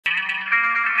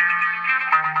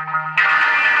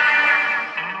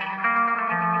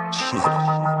Shit.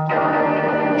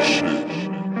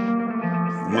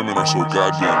 Women are so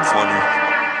goddamn funny.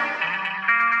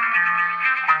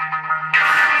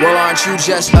 Well, aren't you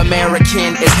just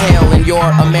American as hell in your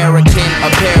American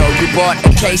apparel? You bought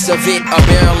a case of it, a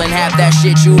barrel, and half that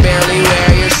shit you barely wear.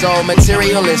 You're so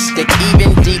materialistic,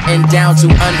 even deep and down to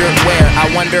underwear. I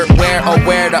wonder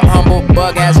where the humble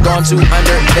bug has gone to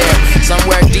under there.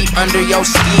 Somewhere deep under your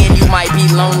skin, you might be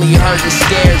lonely, hurt and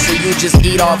scared, so you just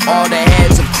eat off all the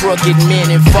heads of crooked men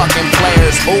and fucking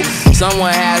players. Ooh,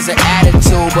 someone has an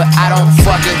attitude, but I don't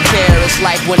fucking care. It's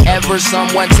like whenever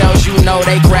someone tells you no,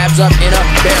 they grabs up in a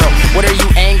barrel. What are you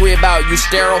angry about, you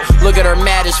sterile? Look at her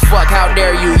mad as fuck, how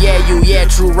dare you? Yeah,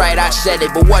 true, right, I said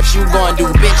it, but what you gonna do,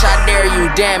 bitch, I dare you.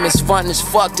 Damn, it's fun as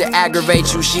fuck to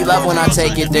aggravate you. She love when I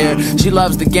take it there. She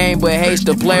loves the game but hates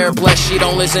the player. Plus she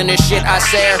don't listen to shit I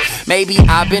say her. Maybe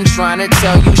I've been trying to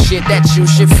tell you shit that you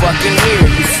should fucking hear.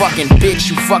 You fucking bitch,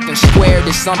 you fucking square.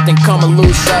 There's something coming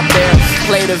loose up there.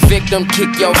 Play the victim,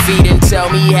 kick your feet and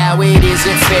tell me how it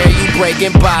isn't fair. You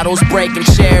breaking bottles, breaking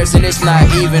chairs, and it's not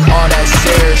even all that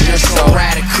serious. You're so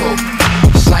radical.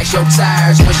 Slice your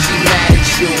tires when she mad at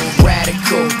you.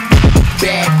 Radical.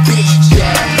 Bad bitch,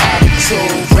 bad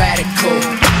attitude. Radical.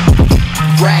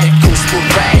 Radical,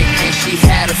 sporadic, and she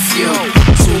had a few.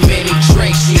 Too many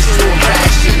drinks, she's too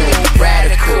irrational.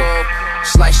 Radical.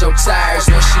 Slice your tires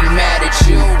when she mad at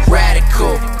you.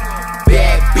 Radical.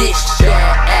 Bad bitch,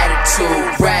 bad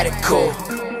attitude. Radical.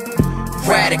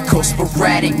 Radical,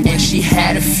 sporadic, and she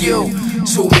had a few.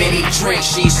 Too many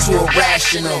drinks, she's too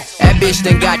irrational. That bitch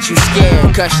done got you scared,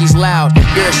 cause she's loud.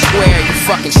 You're a square, you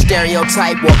fucking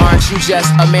stereotype. Well, aren't you just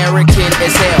American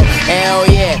as hell? Hell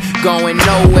yeah, going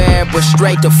nowhere but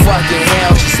straight to fucking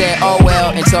hell. She said, oh well,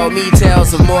 and told me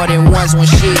tales of more than once when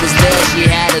she was there. She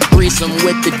had a threesome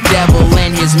with the devil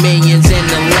and his minions in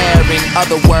the lair. In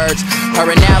other words, her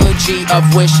analogy of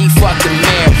when she fucked the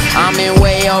mayor. I'm in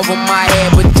way over my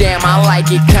head, but damn, I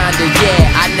like it kinda,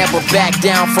 yeah. I never back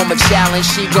down from a challenge.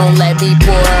 She gon' let me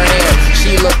pour her hair.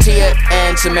 She look Tia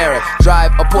and Tamara,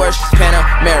 drive a Porsche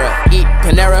Panamera, eat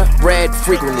Panera bread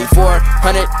frequently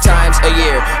 400 times a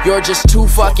year. You're just too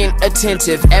fucking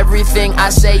attentive. Everything I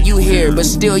say you hear, but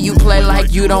still you play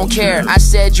like you don't care. I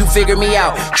said you figure me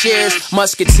out. Cheers,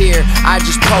 musketeer. I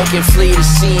just poke and flee the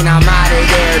scene. I'm out of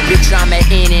there, bitch. I'm at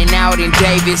In-N-Out in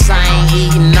Davis. I ain't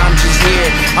eating, I'm just here.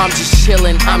 I'm just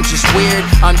chilling, I'm just weird.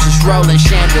 I'm just rolling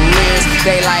chandeliers.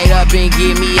 They light up and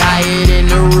get me higher than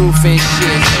the roof and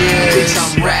shit. Cheers, bitch,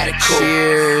 I'm radical.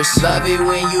 Cheers, love it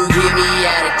when you give me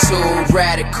attitude.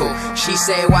 Radical. She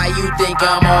say, why you think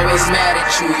I'm always mad at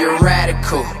you? You're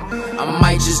radical. I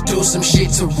might just do some shit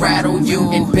to rattle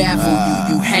you and baffle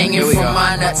you. You hanging from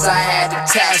my nuts, I had to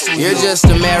tassel you. You're just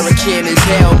American as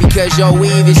hell because your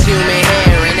weave is human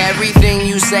hair, and everything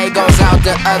you say goes out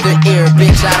the other ear.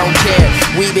 Bitch, I don't care.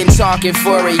 We've been talking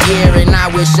for a year and I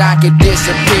wish I could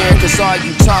disappear, cause all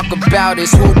you talk about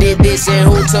is who did this and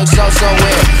who took so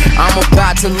where. I'm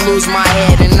about to lose my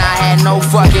head and I had no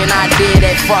fucking idea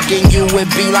that fucking you would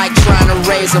be like trying to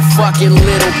raise a fucking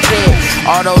little kid.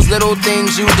 All those little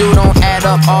things you do don't add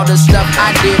up. All the stuff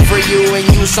I did for you and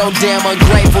you so damn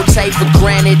ungrateful, take for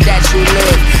granted that you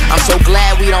live. I'm so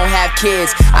glad we don't have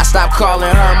kids. I stopped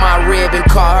calling her my rib and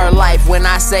call her life. When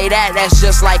I say that, that's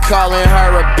just like calling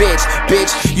her a bitch.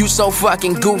 Bitch, you so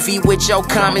fucking goofy with your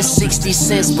comments, 60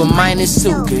 cents but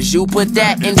 -2, cause you put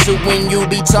that into when you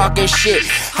be talking shit.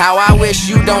 How I wish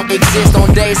you don't exist.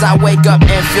 On days I wake up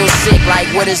and feel sick, like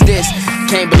what is this?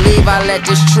 Can't believe I let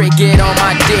this trick get on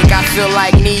my dick. I feel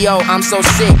like Neo, I'm so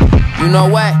sick. You know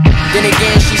what? Then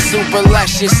again, she's super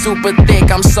luscious, super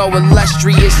thick. I'm so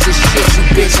illustrious as shit, you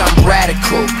bitch, I'm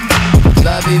radical.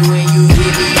 Love it when you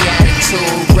give me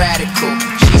attitude. Radical.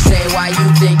 She say, why you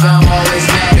think I'm always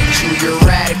mad at you? You're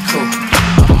radical.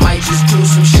 I might just do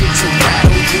some shit to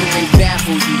rattle you and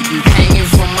baffle you. You hanging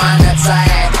from my nuts, I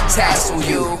had to tassel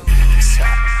you.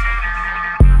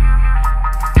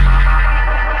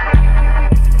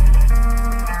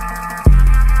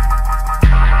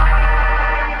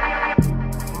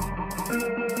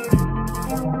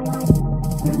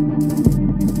 Thank you.